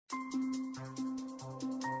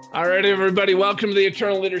All right, everybody, welcome to the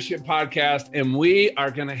Eternal Leadership Podcast. And we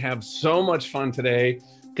are going to have so much fun today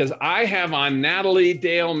because I have on Natalie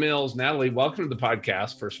Dale Mills. Natalie, welcome to the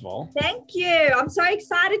podcast, first of all. Thank you. I'm so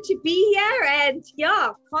excited to be here. And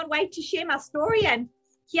can't wait to share my story and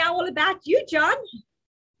hear all about you, John.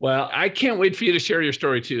 Well, I can't wait for you to share your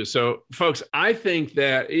story too. So, folks, I think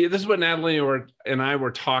that this is what Natalie and I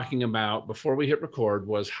were talking about before we hit record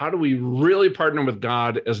was how do we really partner with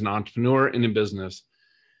God as an entrepreneur and in business?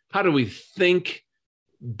 How do we think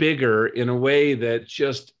bigger in a way that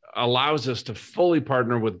just allows us to fully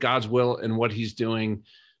partner with God's will and what he's doing?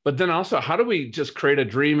 But then also, how do we just create a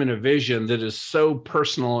dream and a vision that is so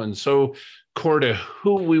personal and so core to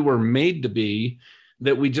who we were made to be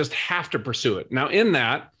that we just have to pursue it? Now, in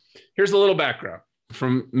that, here's a little background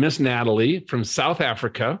from Miss Natalie from South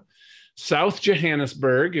Africa, South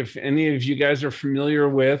Johannesburg. If any of you guys are familiar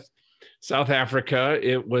with South Africa,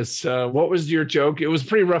 it was, what was your joke? It was a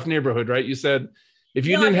pretty rough neighborhood, right? You said, if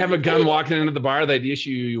you didn't have a gun walking into the bar, they'd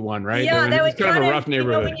issue you one, right? Yeah, it was kind of a rough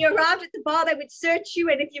neighborhood. When you arrived at the bar, they would search you.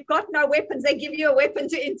 And if you've got no weapons, they give you a weapon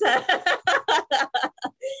to enter.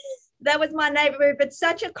 That was my neighborhood, but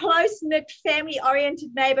such a close-knit,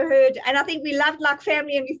 family-oriented neighborhood. And I think we loved like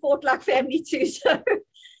family and we fought like family too. So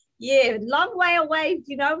yeah, long way away,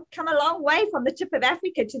 come a long way from the tip of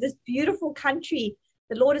Africa to this beautiful country.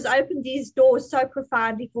 The Lord has opened these doors so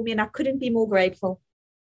profoundly for me, and I couldn't be more grateful.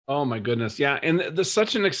 Oh, my goodness. Yeah. And there's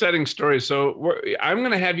such an exciting story. So I'm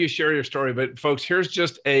going to have you share your story. But folks, here's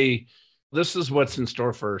just this is what's in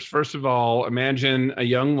store first. First of all, imagine a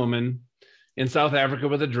young woman in South Africa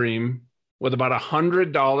with a dream, with about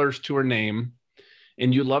 $100 to her name,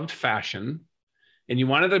 and you loved fashion, and you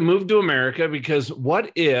wanted to move to America because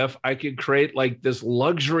what if I could create like this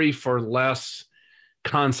luxury for less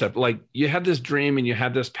concept? Like you had this dream and you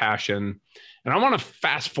had this passion. And I want to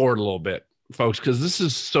fast forward a little bit, folks, because this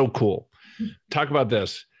is so cool. Talk about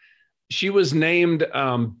this. She was named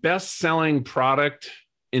best-selling product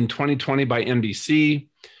in 2020 by NBC.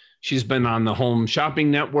 She's been on the Home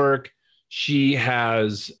Shopping Network. She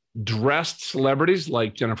has dressed celebrities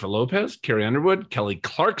like Jennifer Lopez, Carrie Underwood, Kelly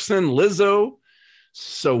Clarkson, Lizzo,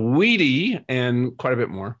 Saweetie, and quite a bit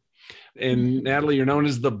more. And Natalie, you're known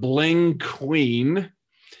as the Bling Queen.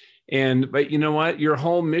 But you know what? Your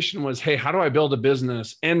whole mission was, hey, how do I build a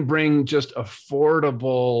business and bring just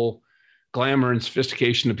affordable glamour and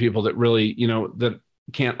sophistication to people that really, that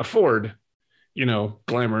can't afford,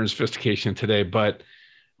 glamour and sophistication today. But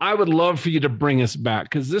I would love for you to bring us back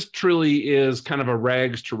because this truly is kind of a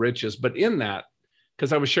rags to riches. But in that,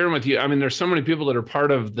 because I was sharing with you, I mean, there's so many people that are part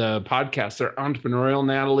of the podcast. They're entrepreneurial,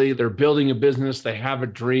 Natalie. They're building a business. They have a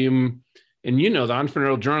dream. And the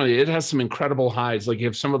entrepreneurial journey, it has some incredible highs. Like you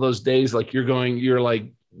have some of those days, like you're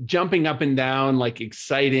like jumping up and down, like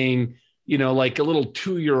exciting, like a little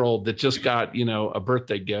 2-year-old that just got, a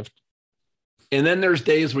birthday gift. And then there's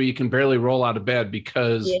days where you can barely roll out of bed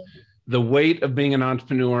because the weight of being an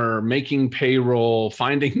entrepreneur, making payroll,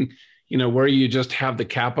 finding, where you just have the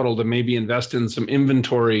capital to maybe invest in some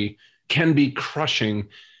inventory can be crushing.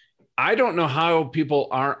 I don't know how people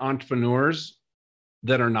are entrepreneurs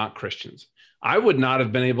that are not Christians. I would not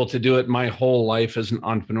have been able to do it my whole life as an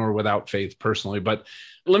entrepreneur without faith personally. But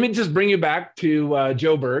let me just bring you back to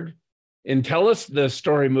Joburg and tell us the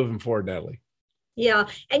story moving forward, Natalie. Yeah.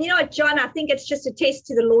 And you know what, John, I think it's just a test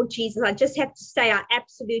to the Lord Jesus. I just have to say, I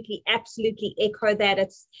absolutely, absolutely echo that.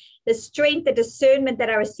 It's the strength, the discernment that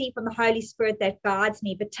I receive from the Holy Spirit that guides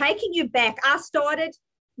me. But taking you back, I started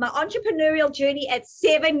my entrepreneurial journey at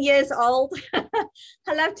 7 years old.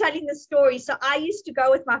 I love telling the story. So I used to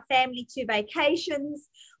go with my family to vacations.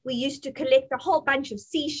 We used to collect a whole bunch of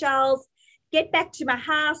seashells, get back to my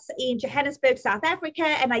house in Johannesburg, South Africa,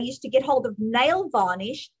 and I used to get hold of nail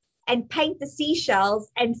varnish and paint the seashells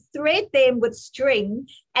and thread them with string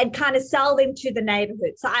and kind of sell them to the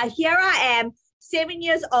neighborhood. So here I am, 7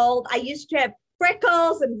 years old. I used to have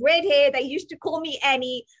freckles and red hair. They used to call me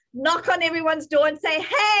Annie, knock on everyone's door and say,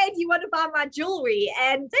 hey, do you want to buy my jewelry?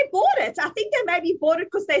 And they bought it. I think they maybe bought it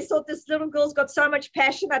because they thought this little girl's got so much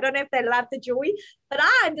passion. I don't know if they love the jewelry, but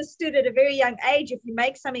I understood at a very young age, if you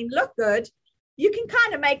make something look good, you can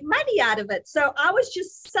kind of make money out of it. So I was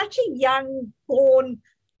just such a young born,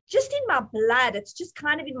 just in my blood. It's just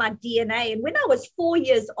kind of in my DNA. And when I was 4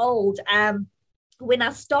 years old, when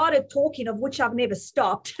I started talking, of which I've never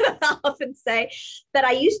stopped, I often say, but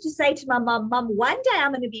I used to say to my mom, one day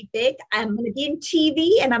I'm going to be big, I'm going to be in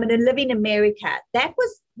TV, and I'm going to live in America. That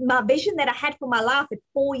was my vision that I had for my life at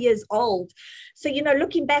 4 years old. So,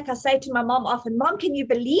 looking back, I say to my mom often, Mom, can you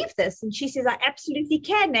believe this? And she says, I absolutely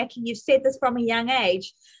can, Nat, and you've said this from a young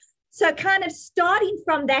age. So kind of starting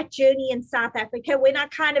from that journey in South Africa, when I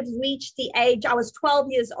kind of reached the age, I was 12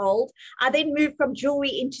 years old, I then moved from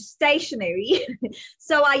jewelry into stationery.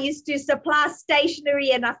 So I used to supply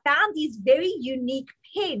stationery, and I found these very unique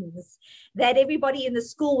pens that everybody in the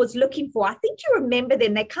school was looking for. I think you remember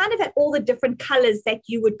them. They kind of had all the different colors that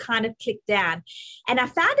you would kind of click down. And I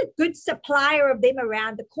found a good supplier of them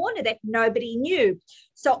around the corner that nobody knew.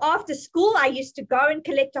 So after school, I used to go and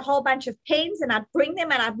collect a whole bunch of pens, and I'd bring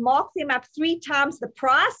them and I'd mark them up 3 times the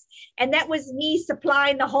price. And that was me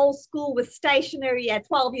supplying the whole school with stationery at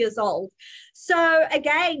 12 years old. So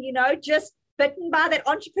again, just bitten by that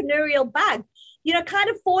entrepreneurial bug. Kind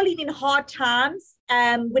of falling in hard times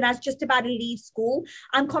when I was just about to leave school.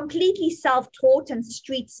 I'm completely self-taught and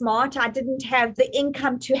street smart. I didn't have the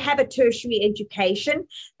income to have a tertiary education,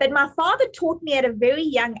 but my father taught me at a very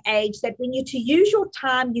young age that when you're to use your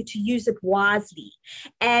time, you're to use it wisely.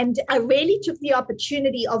 And I really took the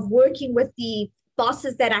opportunity of working with the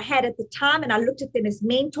bosses that I had at the time, and I looked at them as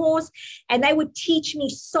mentors, and they would teach me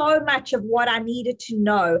so much of what I needed to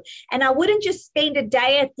know. And I wouldn't just spend a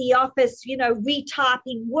day at the office,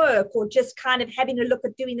 retyping work or just kind of having a look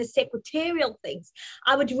at doing the secretarial things.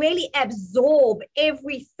 I would really absorb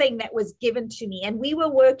everything that was given to me. And we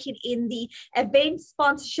were working in the event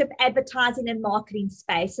sponsorship, advertising, and marketing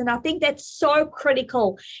space. And I think that's so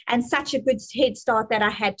critical and such a good head start that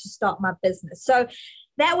I had to start my business. So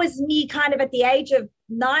that was me kind of at the age of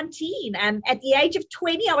 19. And at the age of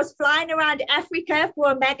 20, I was flying around Africa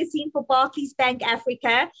for a magazine for Barclays Bank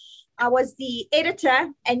Africa. I was the editor,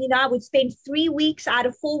 and, I would spend 3 weeks out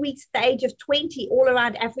of 4 weeks at the age of 20 all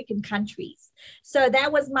around African countries. So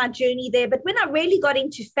that was my journey there. But when I really got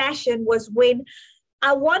into fashion was when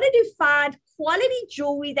I wanted to find quality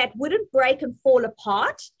jewelry that wouldn't break and fall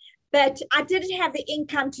apart, but I didn't have the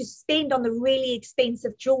income to spend on the really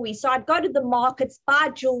expensive jewelry. So I'd go to the markets,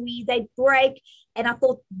 buy jewelry, they'd break. And I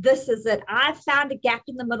thought, this is it. I found a gap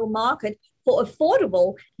in the middle market for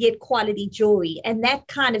affordable yet quality jewelry. And that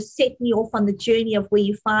kind of set me off on the journey of where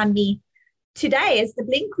you find me today as the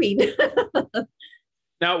Bling Queen.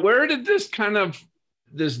 Now, where did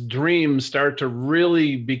this dream start to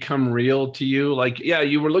really become real to you? Like, yeah,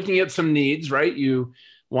 you were looking at some needs, right? You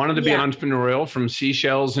wanted to be entrepreneurial, from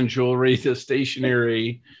seashells and jewelry to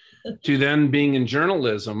stationery to then being in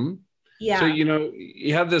journalism. Yeah. So,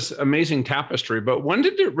 you have this amazing tapestry, but when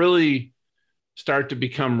did it really start to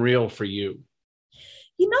become real for you?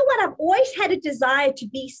 You know what? I've always had a desire to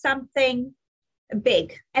be something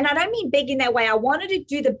big. And I don't mean big in that way. I wanted to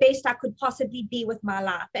do the best I could possibly be with my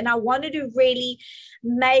life. And I wanted to really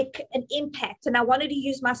make an impact. And I wanted to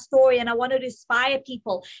use my story, and I wanted to inspire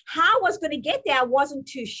people. How I was going to get there, I wasn't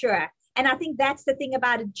too sure. And I think that's the thing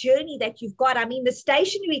about a journey that you've got. I mean, the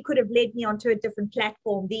stationery could have led me onto a different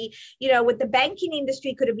platform. With the banking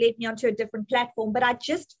industry could have led me onto a different platform. But I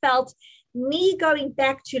just felt me going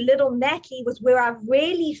back to little Natalie was where I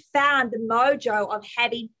really found the mojo of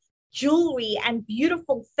having jewelry and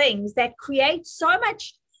beautiful things that create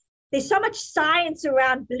there's so much science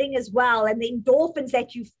around bling as well, and the endorphins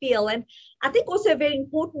that you feel. And I think also a very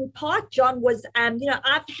important part, John, was,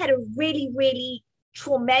 I've had a really, really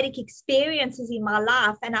traumatic experiences in my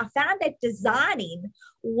life, and I found that designing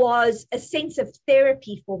was a sense of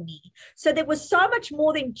therapy for me. So there was so much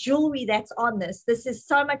more than jewelry that's on this. This is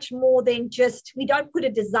so much more than just, we don't put a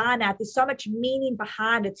design out. There's so much meaning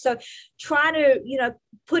behind it. So trying to,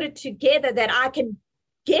 put it together that I can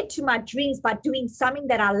get to my dreams by doing something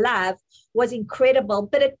that I love was incredible.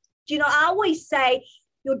 But I always say,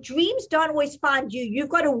 your dreams don't always find you. You've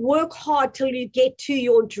got to work hard till you get to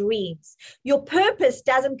your dreams. Your purpose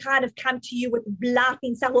doesn't kind of come to you with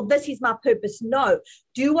laughing, saying, well, this is my purpose. No,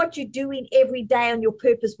 do what you're doing every day, and your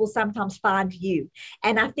purpose will sometimes find you.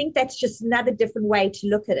 And I think that's just another different way to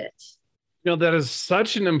look at it. That is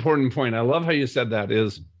such an important point. I love how you said that.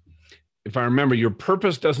 Is, if I remember, your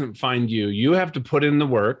purpose doesn't find you. You have to put in the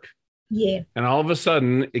work. Yeah. And all of a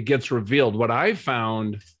sudden it gets revealed. What I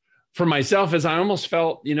found for myself is I almost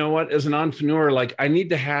felt, as an entrepreneur, like I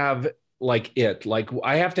need to have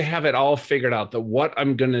I have to have it all figured out, the what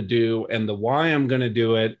I'm going to do and the why I'm going to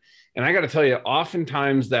do it. And I got to tell you,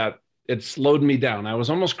 oftentimes that it slowed me down. I was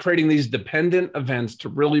almost creating these dependent events to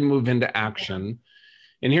really move into action.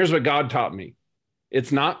 And here's what God taught me.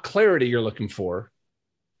 It's not clarity you're looking for.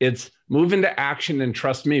 It's move into action and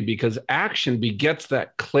trust me, because action begets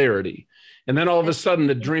that clarity. And then all of a sudden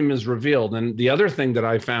the dream is revealed. And the other thing that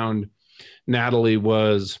I found, Natalie,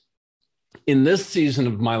 was in this season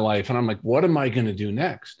of my life, and I'm like, what am I going to do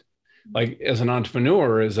next? Like, as an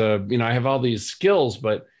entrepreneur, I have all these skills,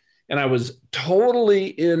 and I was totally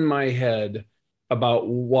in my head about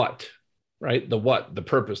what right? The what, the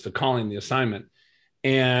purpose, the calling, the assignment.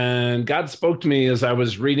 And God spoke to me as I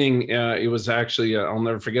was reading. It was actually, I'll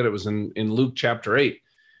never forget, it was in Luke chapter 8.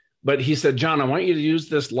 But he said, John, I want you to use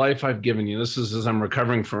this life I've given you. This is as I'm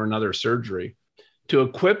recovering from another surgery, to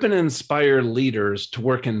equip and inspire leaders to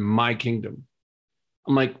work in my kingdom.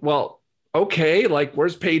 I'm like, well, okay, like,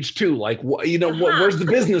 where's page 2? Like, where's the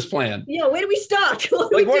business plan? Yeah, where do we start?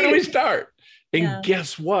 Where do we start? And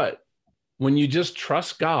guess what? When you just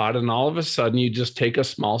trust God and all of a sudden you just take a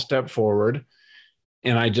small step forward,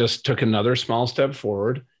 and I just took another small step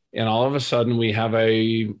forward, and all of a sudden we have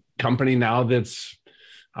a company now that's,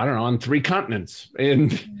 I don't know, on 3 continents,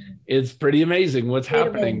 and it's pretty amazing what's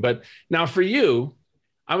happening. But now for you,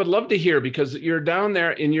 I would love to hear, because you're down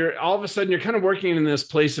there and you're all of a sudden you're kind of working in this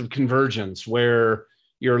place of convergence where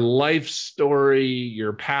your life story,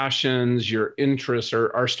 your passions, your interests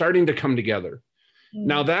are starting to come together.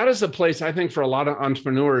 Now that is a place, I think, for a lot of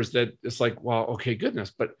entrepreneurs that it's like, well, okay,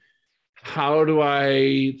 goodness, but how do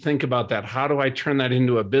I think about that? How do I turn that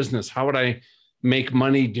into a business? How would I make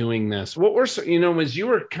money doing this? What were, as you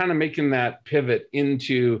were kind of making that pivot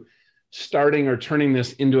into starting or turning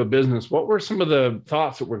this into a business, what were some of the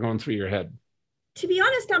thoughts that were going through your head? To be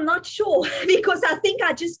honest, I'm not sure, because I think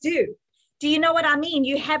I just do. Do you know what I mean?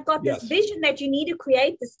 You have got this vision that you need to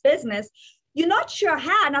create this business. You're not sure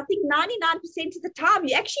how. And I think 99% of the time,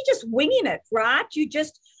 you're actually just winging it, right? You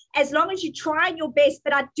just, as long as you're trying your best.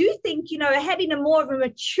 But I do think, having a more of a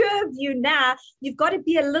mature view now, you've got to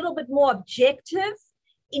be a little bit more objective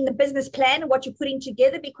in the business plan and what you're putting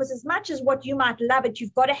together, because as much as what you might love it,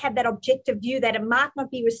 you've got to have that objective view that it might not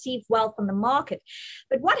be received well from the market.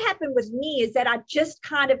 But what happened with me is that I just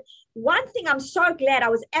kind of, one thing, I'm so glad I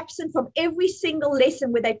was absent from every single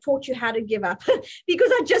lesson where they taught you how to give up, because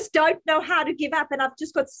I just don't know how to give up. And I've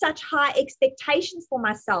just got such high expectations for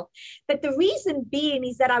myself. But the reason being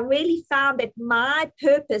is that I really found that my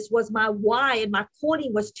purpose was my why, and my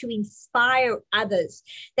calling was to inspire others.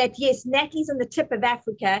 That yes, Natalie's on the tip of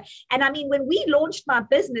Africa. And I mean, when we launched my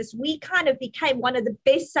business, we kind of became one of the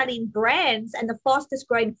best selling brands and the fastest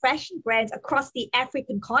growing fashion brands across the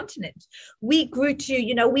African continent. We grew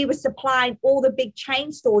to, we were supplying all the big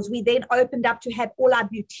chain stores. We then opened up to have all our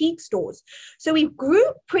boutique stores. So we grew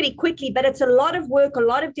pretty quickly, but it's a lot of work, a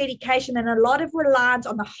lot of dedication, and a lot of reliance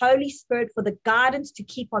on the Holy Spirit for the guidance to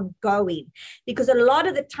keep on going. Because a lot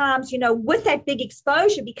of the times, with that big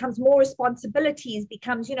exposure becomes more responsibilities,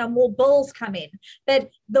 becomes, more bills come in. But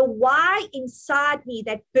the why inside me,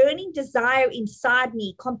 that burning desire inside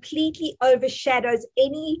me, completely overshadows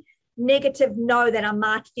any negative no that I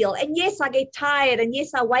might feel. And yes, I get tired, and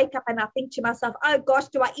yes, I wake up and I think to myself, oh gosh,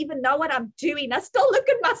 do I even know what I'm doing? I still look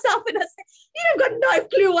at myself and I say, you've got no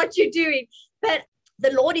clue what you're doing. But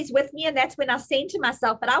the Lord is with me, and that's when I said to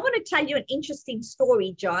myself, but I want to tell you an interesting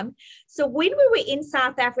story, John. So when we were in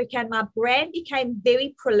South Africa, and my brand became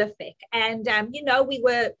very prolific, and we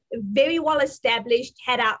were very well established,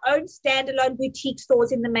 had our own standalone boutique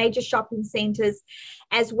stores in the major shopping centers,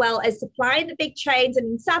 as well as supplying the big chains, and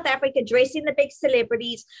in South Africa, dressing the big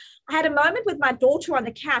celebrities. I had a moment with my daughter on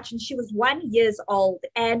the couch, and she was 1 year old,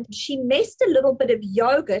 and she messed a little bit of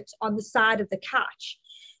yogurt on the side of the couch.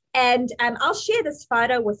 And I'll share this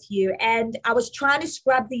photo with you. And I was trying to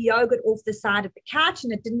scrub the yogurt off the side of the couch,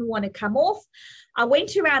 and it didn't want to come off. I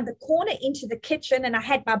went around the corner into the kitchen, and I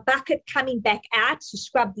had my bucket coming back out to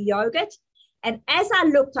scrub the yogurt. And as I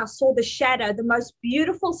looked, I saw the shadow, the most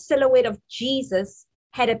beautiful silhouette of Jesus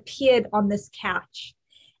had appeared on this couch.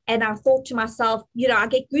 And I thought to myself, I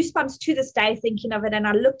get goosebumps to this day thinking of it. And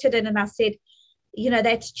I looked at it and I said,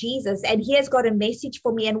 that's Jesus, and he has got a message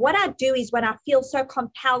for me. And what I do is, when I feel so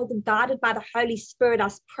compelled and guided by the Holy Spirit, I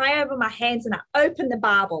pray over my hands and I open the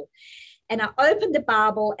Bible. And I opened the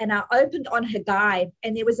Bible and I opened on Haggai,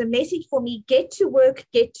 and there was a message for me: get to work,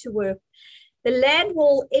 get to work. The land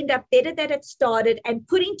will end up better than it started, and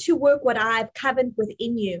putting to work what I have covered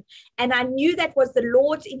within you. And I knew that was the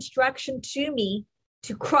Lord's instruction to me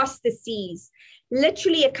to cross the seas.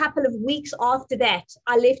 Literally a couple of weeks after that,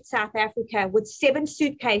 I left South Africa with 7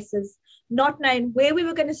 suitcases, not knowing where we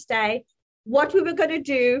were going to stay, what we were going to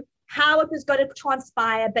do, how it was going to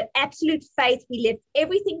transpire, but absolute faith. We left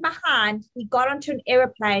everything behind. We got onto an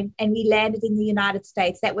airplane and we landed in the United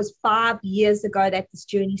States. That was 5 years ago that this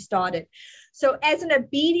journey started. So as an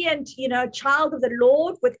obedient, child of the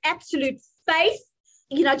Lord with absolute faith,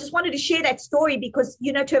 I just wanted to share that story because,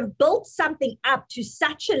 to have built something up to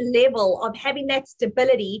such a level of having that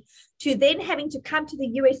stability, to then having to come to the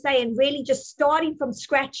USA and really just starting from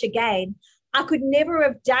scratch again, I could never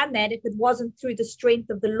have done that if it wasn't through the strength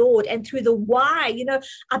of the Lord and through the why.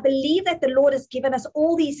 I believe that the Lord has given us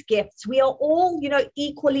all these gifts. We are all,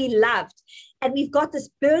 equally loved. And we've got this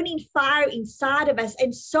burning fire inside of us.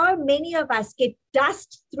 And so many of us get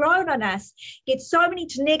dust thrown on us, get so many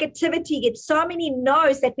negativity, get so many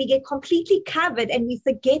no's that we get completely covered and we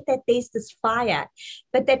forget that there's this fire.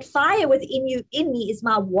 But that fire within you, in me, is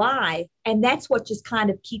my why. And that's what just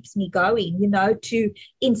kind of keeps me going, to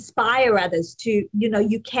inspire others to,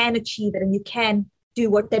 you can achieve it and you can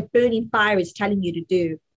do what that burning fire is telling you to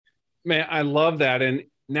do. Man, I love that. And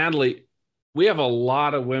Natalie, we have a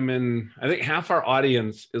lot of women. I think half our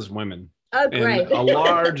audience is women. Oh, great. And a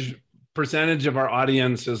large percentage of our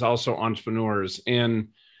audience is also entrepreneurs. And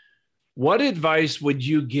what advice would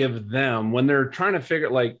you give them when they're trying to figure,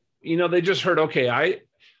 they just heard, okay, I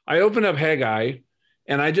opened up Haggai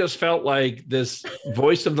and I just felt like this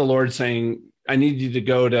voice of the Lord saying, I need you to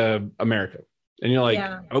go to America. And you're like,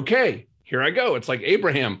 okay, here I go. It's like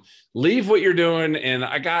Abraham, leave what you're doing. And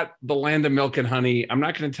I got the land of milk and honey. I'm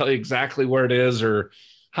not going to tell you exactly where it is or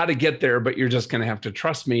how to get there, but you're just going to have to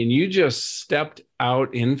trust me. And you just stepped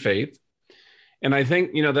out in faith. And I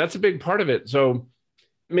think, that's a big part of it. So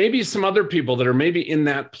maybe some other people that are maybe in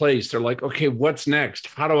that place, they're like, okay, what's next?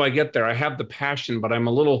 How do I get there? I have the passion, but I'm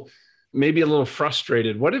maybe a little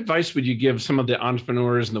frustrated. What advice would you give some of the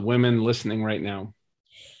entrepreneurs and the women listening right now?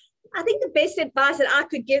 I think the best advice that I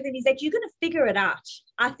could give them is that you're going to figure it out.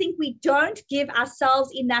 I think we don't give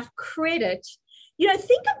ourselves enough credit.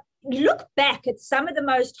 Look back at some of the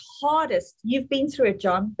most hardest you've been through it,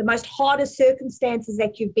 John, the most hardest circumstances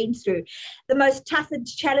that you've been through, the most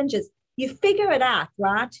toughest challenges. You figure it out,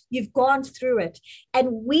 right? You've gone through it. And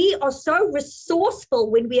we are so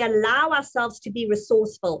resourceful when we allow ourselves to be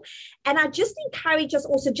resourceful. And I just encourage us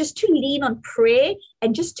also just to lean on prayer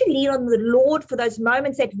and just to lean on the Lord for those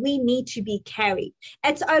moments that we need to be carried.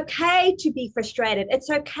 It's okay to be frustrated. It's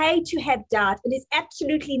okay to have doubt. It is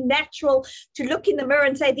absolutely natural to look in the mirror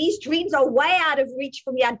and say, these dreams are way out of reach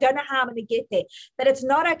for me. I don't know how I'm going to get there. But it's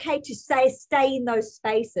not okay to stay in those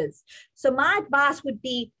spaces. So my advice would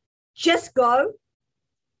be, just go,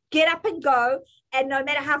 get up and go. And no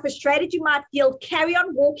matter how frustrated you might feel, carry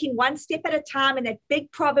on walking one step at a time. And that big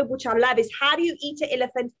proverb, which I love, is how do you eat an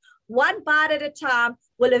elephant? One bite at a time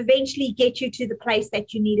will eventually get you to the place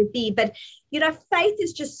that you need to be. But, faith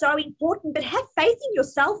is just so important, but have faith in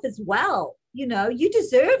yourself as well. You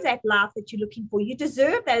deserve that life that you're looking for. You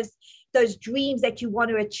deserve those dreams that you want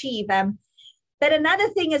to achieve. But another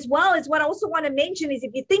thing as well is what I also want to mention is if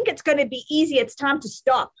you think it's going to be easy, it's time to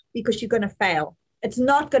stop because you're going to fail. It's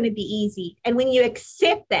not going to be easy. And when you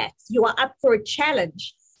accept that you are up for a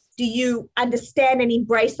challenge, do you understand and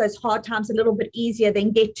embrace those hard times a little bit easier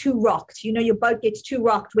than get too rocked? Your boat gets too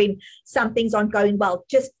rocked when some things aren't going well.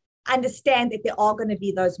 Just understand that there are going to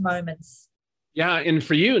be those moments. Yeah. And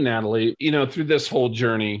for you, Natalie, through this whole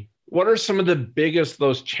journey, what are some of the biggest,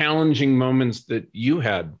 those challenging moments that you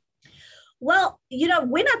had? Well,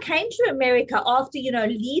 when I came to America after,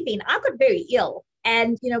 leaving, I got very ill.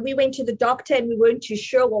 And, we went to the doctor and we weren't too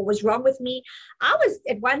sure what was wrong with me. I was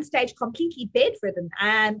at one stage completely bedridden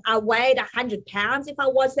and I weighed 100 pounds. If I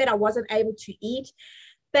was that, I wasn't able to eat.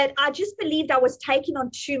 But I just believed I was taking on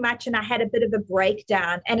too much and I had a bit of a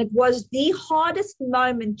breakdown. And it was the hardest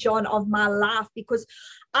moment, John, of my life because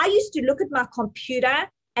I used to look at my computer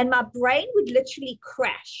and my brain would literally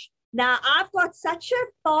crash. Now, I've got such a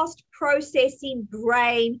fast processing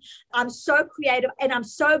brain. I'm so creative and I'm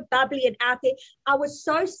so bubbly and out there. I was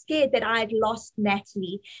so scared that I had lost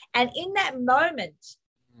Natalie. And in that moment,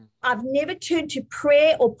 I've never turned to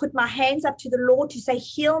prayer or put my hands up to the Lord to say,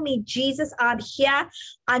 heal me, Jesus, I'm here.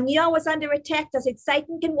 I knew I was under attack. I said,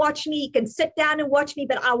 Satan can watch me. He can sit down and watch me,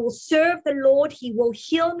 but I will serve the Lord. He will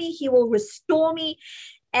heal me. He will restore me.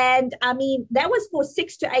 And that was for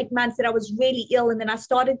 6 to 8 months that I was really ill. And then I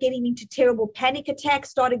started getting into terrible panic attacks,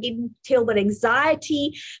 started getting terrible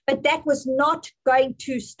anxiety, but that was not going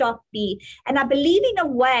to stop me. And I believe in a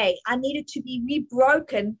way I needed to be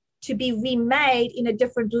rebroken, to be remade in a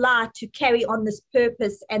different light to carry on this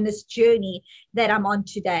purpose and this journey that I'm on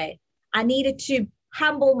today. I needed to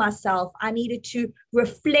humble myself. I needed to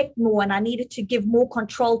reflect more and I needed to give more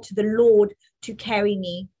control to the Lord to carry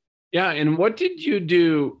me. Yeah. And what did you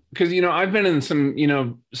do? Because, I've been in some,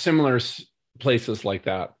 similar places like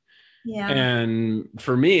that. Yeah. And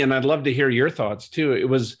for me, and I'd love to hear your thoughts too,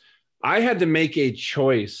 I had to make a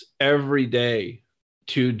choice every day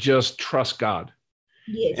to just trust God.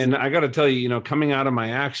 Yes. And I got to tell you, coming out of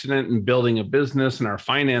my accident and building a business and our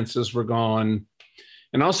finances were gone.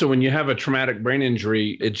 And also when you have a traumatic brain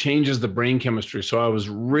injury, it changes the brain chemistry. So I was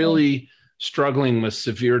really struggling with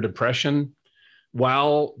severe depression.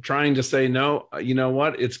 while trying to say, no, you know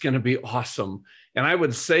what? It's going to be awesome. And I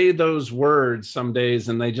would say those words some days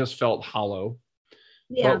and they just felt hollow.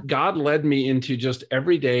 Yeah. But God led me into just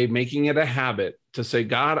every day making it a habit to say,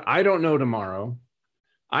 God, I don't know tomorrow.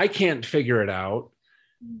 I can't figure it out.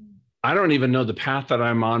 I don't even know the path that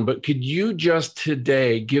I'm on, but could you just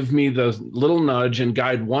today give me the little nudge and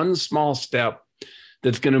guide one small step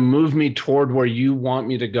that's going to move me toward where you want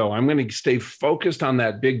me to go? I'm going to stay focused on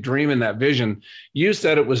that big dream and that vision. You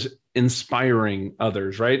said it was inspiring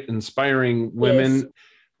others, right? Inspiring women, yes.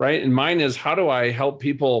 Right? And mine is, how do I help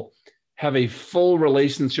people have a full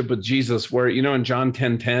relationship with Jesus where, you know, in John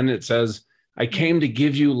 10:10, it says, I came to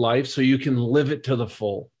give you life so you can live it to the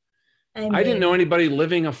full. Amen. I didn't know anybody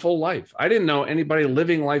living a full life. I didn't know anybody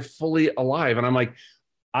living life fully alive. And I'm like,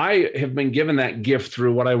 I have been given that gift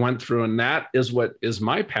through what I went through. And that is what is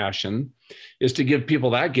my passion, is to give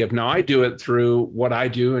people that gift. Now I do it through what I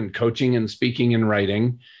do in coaching and speaking and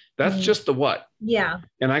writing. That's just the what. Yeah.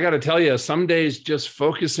 And I got to tell you, some days just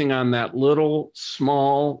focusing on that little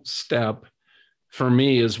small step for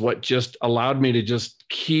me is what just allowed me to just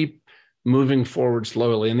keep moving forward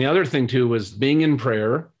slowly. And the other thing too was being in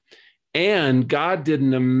prayer. And God did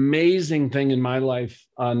an amazing thing in my life,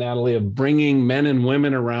 Natalie, of bringing men and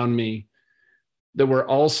women around me that were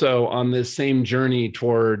also on this same journey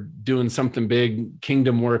toward doing something big,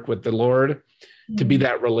 kingdom work with the Lord, to be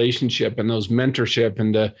that relationship and those mentorship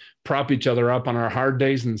and to prop each other up on our hard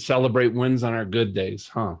days and celebrate wins on our good days.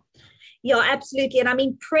 Huh? Yeah, absolutely. And I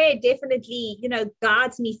mean, prayer definitely, you know,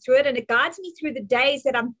 guides me through it. And it guides me through the days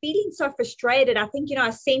that I'm feeling so frustrated. I think, you know, I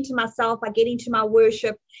center myself, I get into my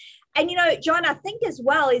worship. And, you know, John, I think as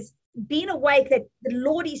well is being awake that the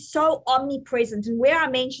Lord is so omnipresent. And where I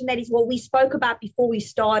mentioned that is what we spoke about before we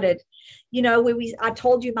started, you know, I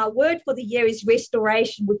told you my word for the year is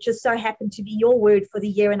restoration, which just so happened to be your word for the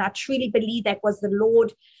year. And I truly believe that was the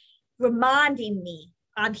Lord reminding me,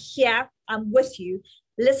 I'm here, I'm with you.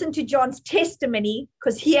 Listen to John's testimony,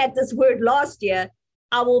 because he had this word last year.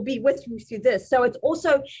 I will be with you through this. So it's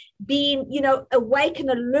also being, you know, awake and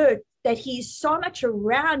alert that he's so much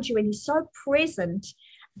around you and he's so present.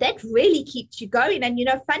 That really keeps you going. And, you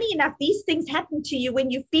know, funny enough, these things happen to you when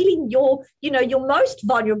you're feeling you're most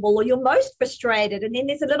vulnerable or you're most frustrated. And then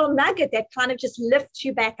there's a little nugget that kind of just lifts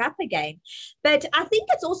you back up again. But I think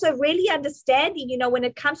it's also really understanding, you know, when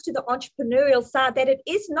it comes to the entrepreneurial side, that it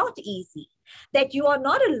is not easy, that you are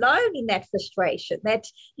not alone in that frustration, that,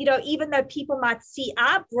 you know, even though people might see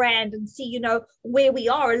our brand and see, you know, where we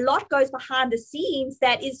are, a lot goes behind the scenes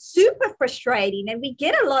that is super frustrating. And we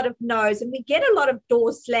get a lot of no's and we get a lot of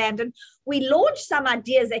doors slammed and we launch some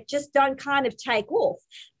ideas that just don't kind of take off.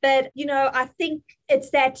 But, you know, I think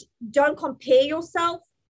it's that don't compare yourself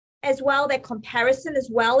as well. That comparison as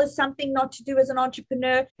well is something not to do as an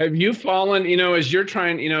entrepreneur. Have you fallen, you know, as you're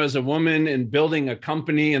trying, you know, as a woman and building a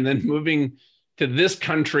company and then moving to this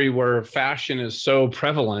country where fashion is so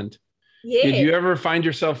prevalent? Yeah. Did you ever find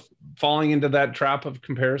yourself falling into that trap of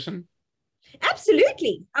comparison?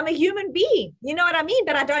 Absolutely. I'm a human being. You know what I mean?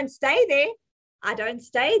 But I don't stay there.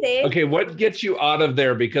 Okay. What gets you out of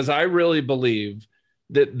there? Because I really believe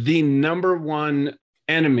that the number one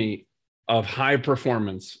enemy of high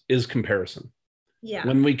performance is comparison. Yeah.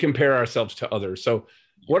 When we compare ourselves to others. So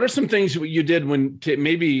what are some things you did when to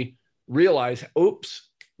maybe realize, oops,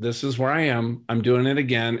 this is where I am, I'm doing it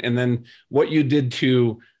again. And then what you did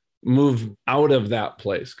to move out of that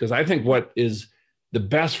place? Because I think what is the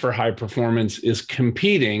best for high performance is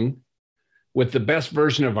competing with the best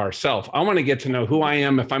version of ourselves. I want to get to know who I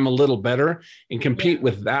am if I'm a little better and compete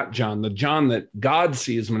with that John, the John that God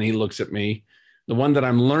sees when he looks at me, the one that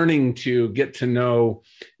I'm learning to get to know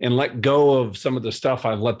and let go of some of the stuff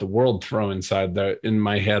I've let the world throw inside in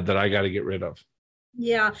my head that I got to get rid of.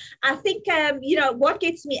 Yeah, I think, you know, what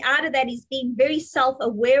gets me out of that is being very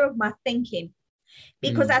self-aware of my thinking,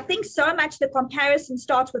 because I think so much the comparison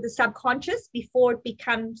starts with the subconscious before it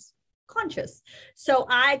becomes conscious. So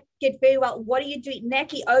I get very well, what are you doing,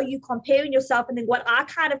 Natalie? Oh, you comparing yourself. And then what I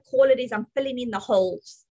kind of call it is I'm filling in the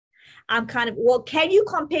holes. I'm kind of, well, can you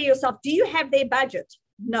compare yourself? Do you have their budget?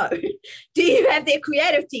 No. Do you have their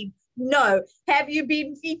creative team? No. Have you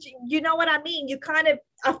been featuring? You know what I mean? You kind of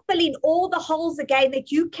are filling all the holes again,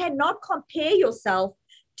 that you cannot compare yourself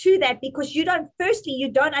to that, because you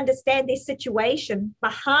don't understand their situation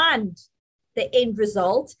behind the end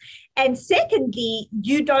result. And secondly,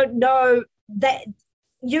 you don't know that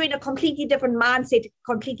you're in a completely different mindset,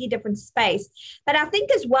 completely different space. But I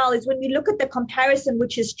think as well is when we look at the comparison,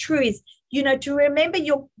 which is true, is, to remember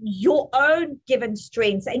your own given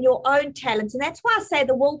strengths and your own talents. And that's why I say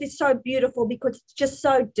the world is so beautiful, because it's just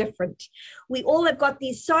so different. We all have got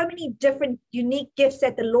these so many different unique gifts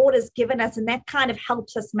that the Lord has given us, and that kind of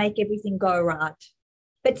helps us make everything go right.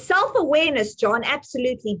 But self-awareness, John,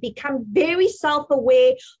 absolutely. Become very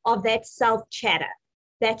self-aware of that self-chatter.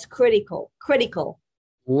 That's critical.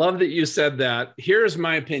 Love that you said that. Here's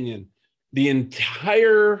my opinion. The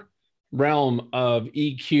entire realm of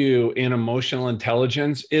EQ and emotional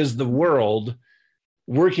intelligence is the world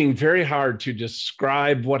working very hard to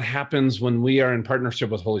describe what happens when we are in partnership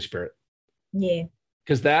with Holy Spirit. Yeah.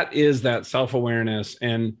 Because that is that self-awareness.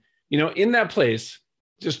 And, in that place,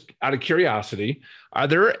 just out of curiosity, are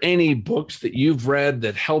there any books that you've read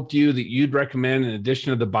that helped you that you'd recommend in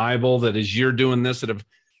addition to the Bible, that as you're doing this, that have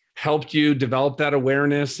helped you develop that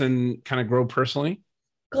awareness and kind of grow personally?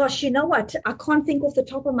 Gosh, you know what? I can't think off the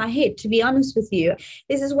top of my head, to be honest with you.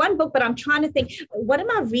 There's this one book, but I'm trying to think, what am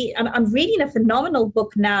I reading? I'm reading a phenomenal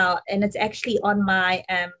book now, and it's actually on my,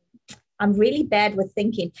 I'm really bad with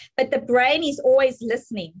thinking, but The Brain is Always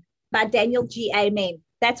Listening by Daniel G. Amen.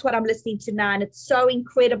 That's what I'm listening to now. And it's so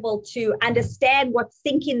incredible to understand what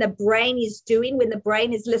thinking the brain is doing when the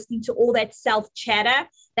brain is listening to all that self-chatter.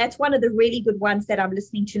 That's one of the really good ones that I'm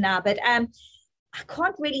listening to now. But I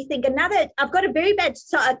can't really think. I've got a very bad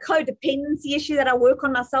codependency issue that I work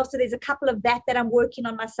on myself. So there's a couple of that I'm working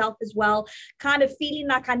on myself as well. Kind of feeling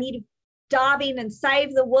like I need to dive in and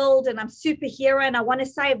save the world, and I'm superhero and I want to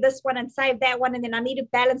save this one and save that one, and then I need to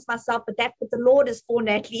balance myself. But that's what the Lord is for,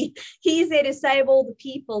 Natalie. He's there to save all the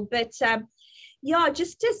people. But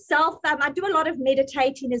just self. I do a lot of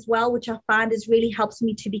meditating as well, which I find really helps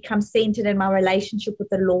me to become centered in my relationship with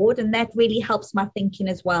the Lord, and that really helps my thinking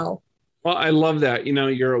as well. Well, I love that.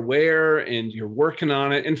 You're aware and you're working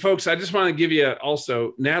on it. And folks, I just want to give you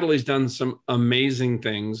also, Natalie's done some amazing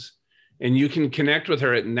things. And you can connect with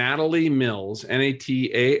her at Natalie Mills,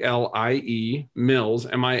 Natalie Mills,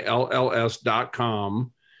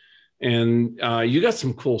 MILLS.com. And you got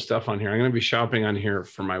some cool stuff on here. I'm going to be shopping on here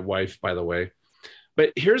for my wife, by the way.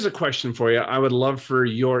 But here's a question for you. I would love for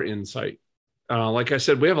your insight. Like I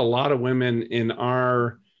said, we have a lot of women in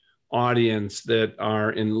our audience that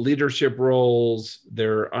are in leadership roles.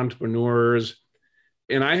 They're entrepreneurs.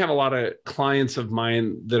 And I have a lot of clients of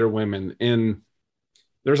mine that are women. And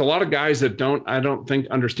there's a lot of guys that I don't think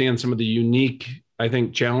understand some of the unique,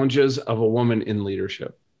 challenges of a woman in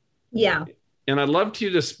leadership. Yeah. And I'd love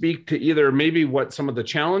you to speak to either maybe what some of the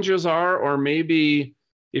challenges are, or maybe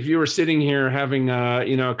if you were sitting here having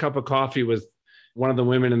a cup of coffee with one of the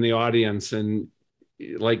women in the audience, and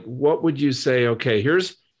what would you say? Okay,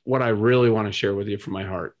 here's what I really want to share with you from my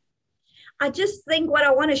heart. I just think what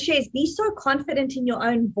I want to share is be so confident in your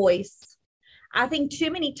own voice. I think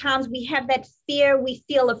too many times we have that fear, we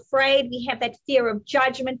feel afraid, we have that fear of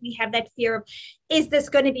judgment, we have that fear of, is this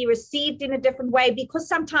going to be received in a different way? Because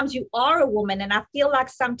sometimes you are a woman, and I feel like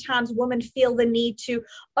sometimes women feel the need to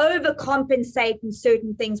overcompensate in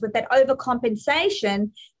certain things. With that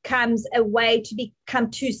overcompensation comes a way to become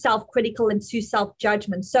too self-critical and too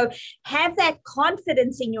self-judgment. So have that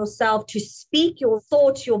confidence in yourself to speak your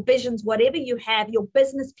thoughts, your visions, whatever you have, your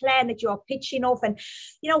business plan that you are pitching off. And,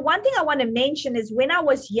 one thing I want to mention is when I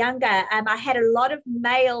was younger, I had a lot of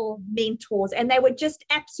male mentors, and they were just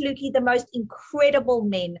absolutely the most incredible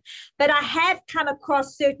men. But I have come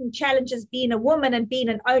across certain challenges being a woman and being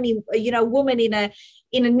an only, woman in a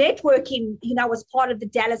networking, I was part of the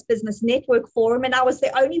Dallas Business Network Forum, and I was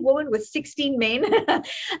the only woman with 16 men.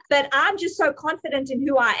 But I'm just so confident in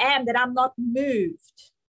who I am that I'm not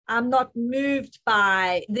moved. I'm not moved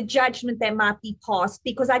by the judgment that might be passed,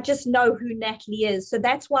 because I just know who Natalie is. So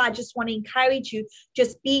that's why I just want to encourage you,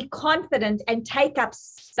 just be confident and take up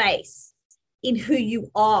space in who you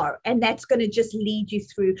are, and that's going to just lead you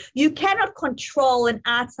through. You cannot control an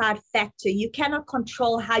outside factor. You cannot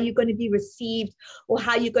control how you're going to be received or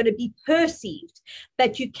how you're going to be perceived,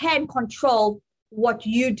 but you can control what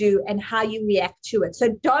you do and how you react to it. So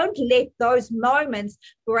don't let those moments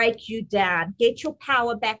break you down. Get your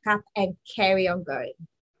power back up and carry on going.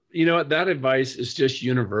 You know what? That advice is just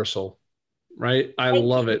universal, right? I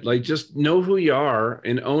love it. Just know who you are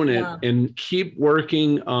and own it, and keep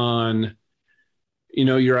working on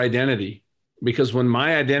your identity, because when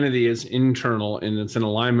my identity is internal and it's in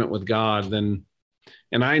alignment with God, and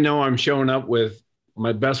I know I'm showing up with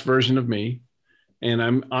my best version of me, and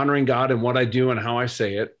I'm honoring God in what I do and how I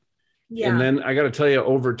say it. Yeah. And then I got to tell you,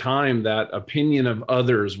 over time, that opinion of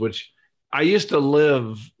others, which I used to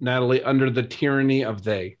live, Natalie, under the tyranny of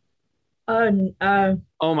they. Oh.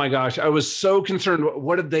 Oh my gosh. I was so concerned.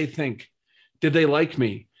 What did they think? Did they like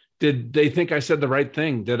me? Did they think I said the right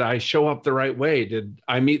thing? Did I show up the right way? Did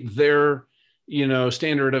I meet their,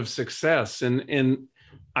 standard of success? And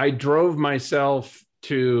I drove myself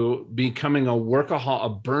to becoming a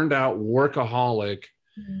burned out workaholic,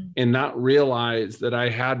 and not realize that I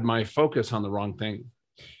had my focus on the wrong thing.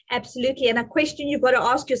 Absolutely. And a question you've got to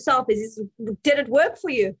ask yourself is, did it work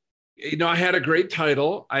for you? I had a great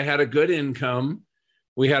title. I had a good income.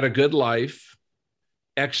 We had a good life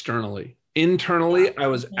externally. Internally, I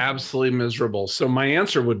was absolutely miserable. So my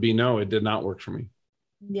answer would be no, it did not work for me.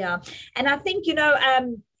 Yeah. And I think,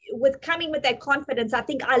 with coming with that confidence, I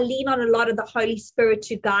think I lean on a lot of the Holy Spirit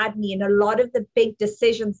to guide me in a lot of the big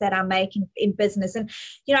decisions that I make in business. And,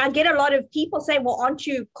 I get a lot of people saying, well, aren't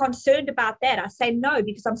you concerned about that? I say no,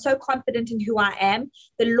 because I'm so confident in who I am.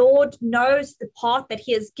 The Lord knows the path that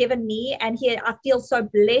he has given me. And I feel so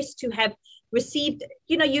blessed to have received,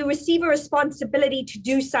 you receive a responsibility to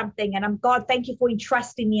do something. And I'm, God, thank you for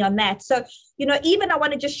entrusting me on that. So, even I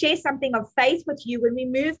want to just share something of faith with you.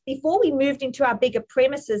 Before we moved into our bigger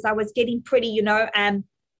premises, I was getting pretty,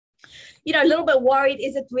 a little bit worried.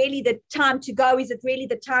 Is it really the time to go? Is it really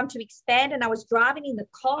the time to expand? And I was driving in the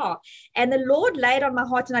car and the Lord laid on my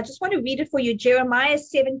heart, and I just want to read it for you. Jeremiah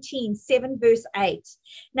 17:7 verse 8.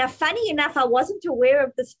 Now, funny enough, I wasn't aware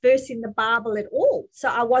of this verse in the Bible at all. So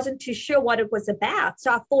I wasn't too sure what it was about.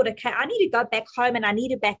 So I thought, okay, I need to go back home and I need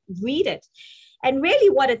to read it. And really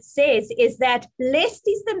what it says is that blessed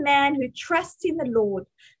is the man who trusts in the Lord,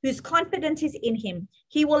 whose confidence is in him.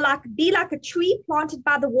 He will be like a tree planted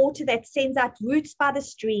by the water that sends out roots by the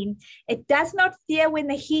stream. It does not fear when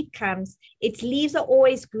the heat comes. Its leaves are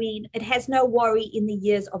always green. It has no worry in the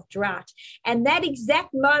years of drought. And that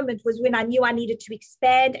exact moment was when I knew I needed to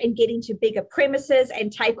expand and get into bigger premises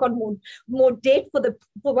and take on more debt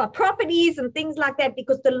for my properties and things like that,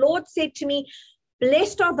 because the Lord said to me,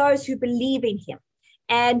 blessed are those who believe in him.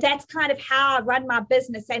 And that's kind of how I run my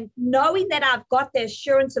business. And knowing that I've got the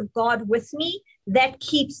assurance of God with me, that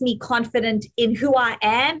keeps me confident in who I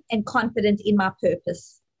am and confident in my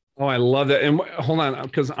purpose. Oh, I love that. And hold on,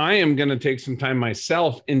 because I am going to take some time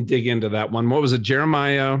myself and dig into that one. What was it?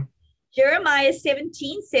 Jeremiah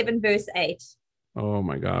 17:7 verse 8. Oh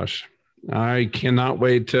my gosh. I cannot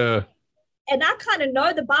wait to. And I kind of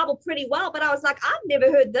know the Bible pretty well, but I was like, I've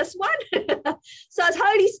never heard this one. So it's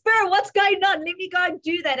Holy Spirit, what's going on? Let me go and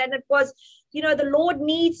do that. And it was, the Lord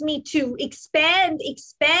needs me to expand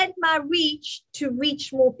my reach to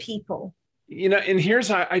reach more people. And here's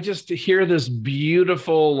how I just hear this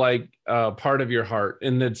beautiful, part of your heart.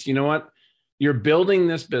 And that's, what? You're building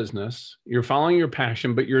this business, you're following your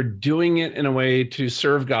passion, but you're doing it in a way to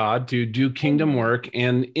serve God, to do kingdom work.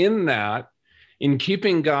 And in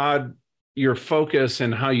keeping God your focus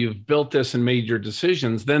and how you've built this and made your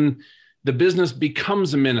decisions, then the business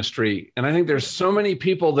becomes a ministry. And I think there's so many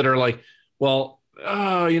people that are like, well,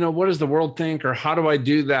 what does the world think? Or how do I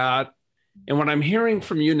do that? And what I'm hearing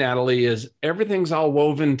from you, Natalie, is everything's all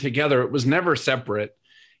woven together. It was never separate.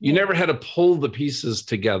 You never had to pull the pieces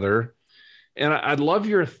together. And I'd love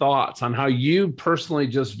your thoughts on how you personally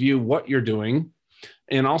just view what you're doing,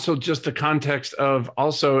 and also just the context of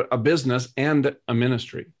also a business and a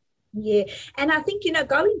ministry. Yeah. And I think,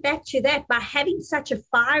 going back to that, by having such a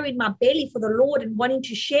fire in my belly for the Lord and wanting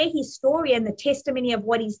to share his story and the testimony of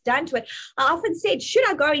what he's done to it, I often said, should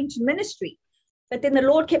I go into ministry? But then the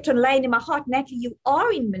Lord kept on laying in my heart, Natalie, you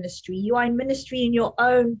are in ministry. You are in ministry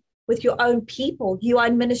with your own people. You are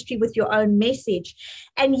in ministry with your own message.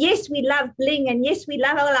 And yes, we love bling, and yes, we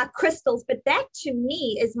love all our crystals, but that to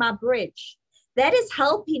me is my bridge. That is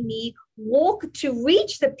helping me walk to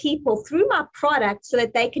reach the people through my product so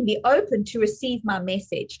that they can be open to receive my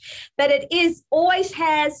message. But it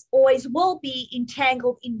always will be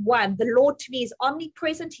entangled in one. The Lord to me is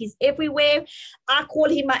omnipresent. He's everywhere. I call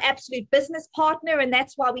him my absolute business partner. And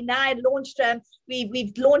that's why we now launched,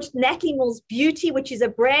 we've launched Natalie Mills Beauty, which is a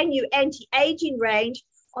brand new anti-aging range.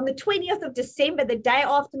 On the 20th of December, the day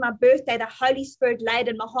after my birthday, the Holy Spirit laid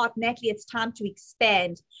in my heart, Natalie, it's time to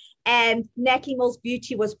expand. And Natalie Mills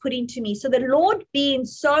Beauty was put into me. So the Lord being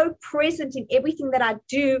so present in everything that I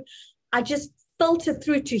do, I just filter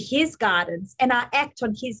through to his guidance and I act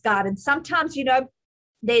on his guidance. Sometimes,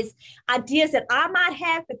 there's ideas that I might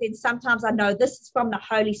have, but then sometimes I know this is from the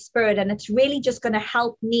Holy Spirit, and it's really just going to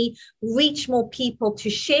help me reach more people, to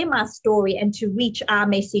share my story and to reach our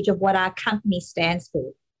message of what our company stands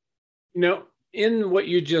for. In what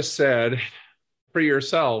you just said for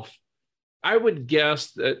yourself, I would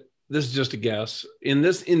guess that this is just a guess. In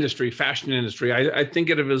this industry, fashion industry, I think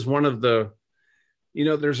of it as one of the,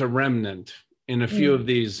 there's a remnant. in a few of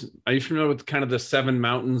these. Are you familiar with kind of the 7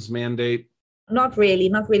 mountains mandate? Not really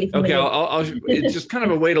familiar. Okay, it's just kind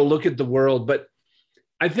of a way to look at the world. But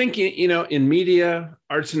I think, in media,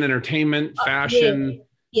 arts and entertainment, fashion,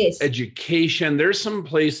 yes. education, there's some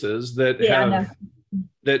places that have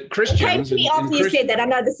that Christians. It came to me after you said that. I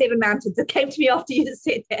know the 7 mountains. It came to me after you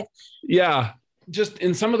said that. Yeah, just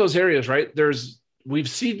in some of those areas, right? We've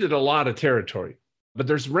ceded a lot of territory, but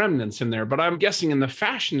there's remnants in there. But I'm guessing in the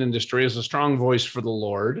fashion industry is a strong voice for the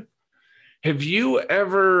Lord. Have you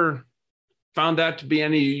ever found that to be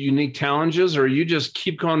any unique challenges, or you just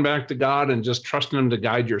keep going back to God and just trusting him to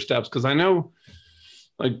guide your steps? Because I know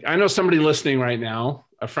somebody listening right now,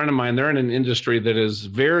 a friend of mine, they're in an industry that is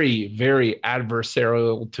very, very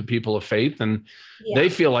adversarial to people of faith. And they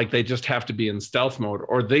feel like they just have to be in stealth mode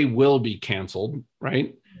or they will be canceled,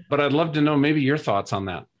 right? But I'd love to know maybe your thoughts on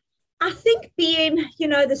that. I think being,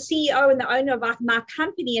 the CEO and the owner of my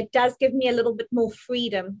company, it does give me a little bit more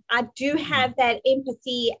freedom. I do have that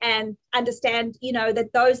empathy and understand, that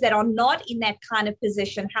those that are not in that kind of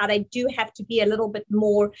position, how they do have to be a little bit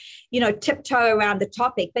more, tiptoe around the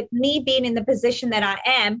topic. But me being in the position that I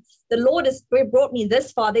am, the Lord has brought me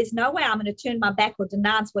this far. There's no way I'm going to turn my back or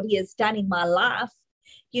denounce what he has done in my life.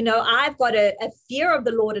 I've got a fear of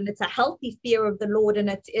the Lord, and it's a healthy fear of the Lord, and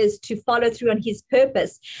it is to follow through on his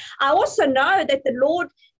purpose. I also know that the Lord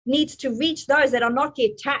needs to reach those that are not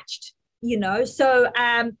yet touched, so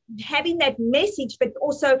having that message, but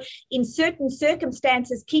also in certain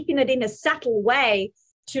circumstances, keeping it in a subtle way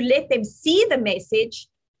to let them see the message,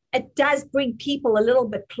 it does bring people a little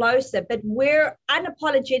bit closer. But we're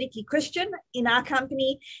unapologetically Christian in our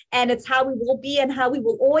company, and it's how we will be and how we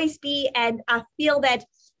will always be. And I feel that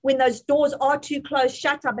when those doors are too closed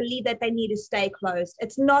shut, I believe that they need to stay closed.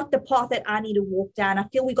 It's not the path that I need to walk down. I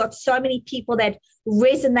feel we got so many people that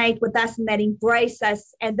resonate with us and that embrace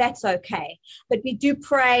us, and that's okay. But we do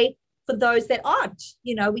pray for those that aren't.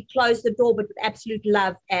 We close the door, but with absolute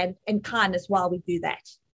love and kindness while we do that.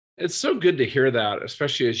 It's so good to hear that,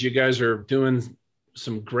 especially as you guys are doing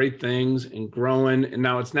some great things and growing. And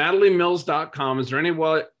now it's nataliemills.com. Is there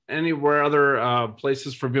anywhere other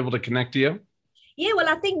places for people to connect to you? Yeah, well,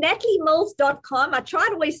 I think nataliemills.com. I try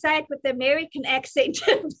to always say it with the American accent,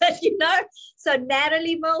 but so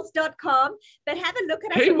nataliemills.com. But have a look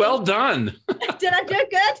at us. Hey, well done. Did I do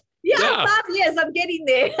good? Yeah. 5 years. I'm getting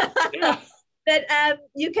there. Yeah. But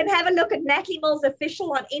you can have a look at Natalie Mills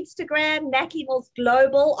Official on Instagram, Natalie Mills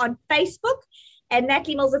Global on Facebook, and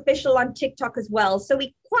Natalie Mills Official on TikTok as well. So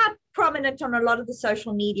we're quite prominent on a lot of the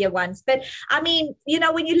social media ones. But I mean,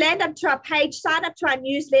 when you land onto our page, sign up to our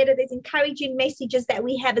newsletter. There's encouraging messages that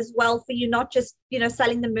we have as well for you, not just,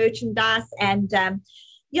 selling the merchandise. And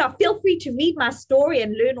feel free to read my story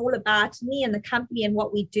and learn all about me and the company and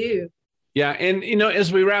what we do. Yeah. And,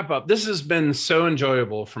 as we wrap up, this has been so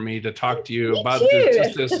enjoyable for me to talk to you about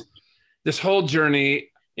this whole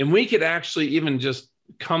journey. And we could actually even just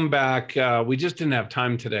come back. We just didn't have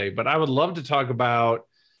time today, but I would love to talk about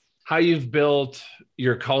how you've built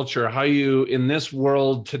your culture, how you, in this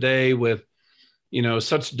world today with,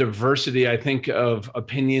 such diversity, I think, of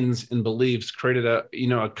opinions and beliefs, created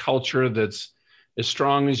a culture that's as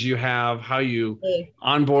strong as you have, how you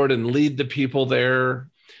onboard and lead the people there.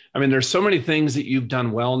 I mean, there's so many things that you've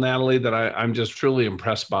done well, Natalie, that I'm just truly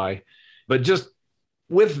impressed by. But just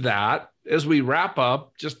with that, as we wrap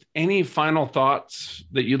up, just any final thoughts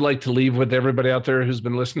that you'd like to leave with everybody out there who's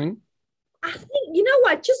been listening? I think,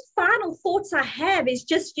 just final thoughts I have is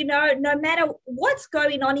just, no matter what's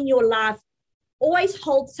going on in your life, always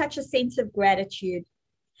hold such a sense of gratitude.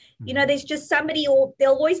 There's just somebody, or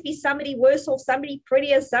there'll always be somebody worse or somebody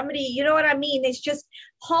prettier, somebody, you know what I mean? There's just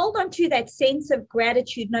hold on to that sense of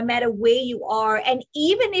gratitude no matter where you are. And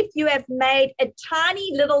even if you have made a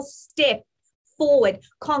tiny little step forward,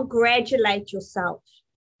 congratulate yourself.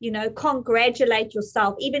 Congratulate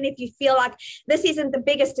yourself, even if you feel like this isn't the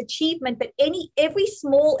biggest achievement, but every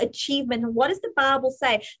small achievement. And what does the Bible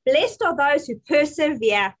say? Blessed are those who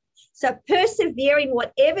persevere. So persevere in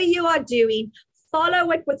whatever you are doing. Follow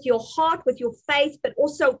it with your heart, with your faith, but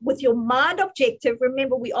also with your mind objective.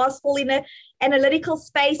 Remember, we are still in an analytical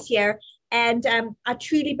space here. And I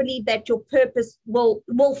truly believe that your purpose will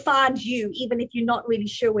find you, even if you're not really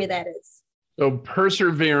sure where that is. So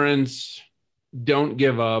perseverance, don't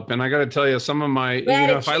give up. And I got to tell you, some of my,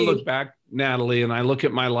 if I look back, Natalie, and I look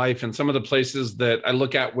at my life and some of the places that I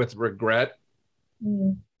look at with regret,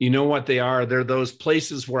 you know what they are? They're those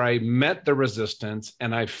places where I met the resistance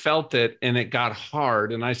and I felt it and it got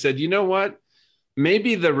hard. And I said, you know what?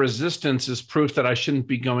 Maybe the resistance is proof that I shouldn't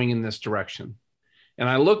be going in this direction. And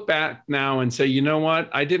I look back now and say, you know what?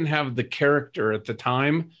 I didn't have the character at the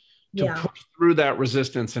time to push through that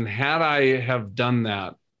resistance. And had I have done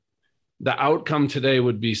that, the outcome today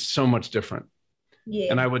would be so much different.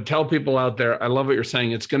 Yeah. And I would tell people out there, I love what you're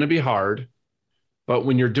saying. It's going to be hard, but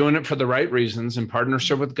when you're doing it for the right reasons in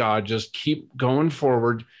partnership with God, just keep going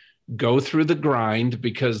forward, go through the grind,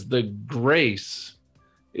 because the grace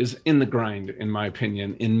is in the grind, in my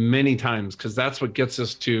opinion, in many times, because that's what gets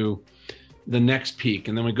us to the next peak.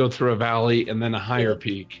 And then we go through a valley and then a higher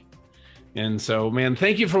peak. And so, man,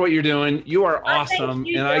 thank you for what you're doing. You are awesome.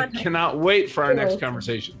 And I cannot wait for our next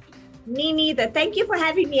conversation. Me neither. Thank you for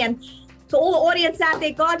having me. And to all the audience out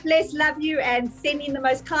there, God bless, love you, and send in the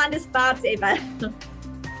most kindest vibes ever.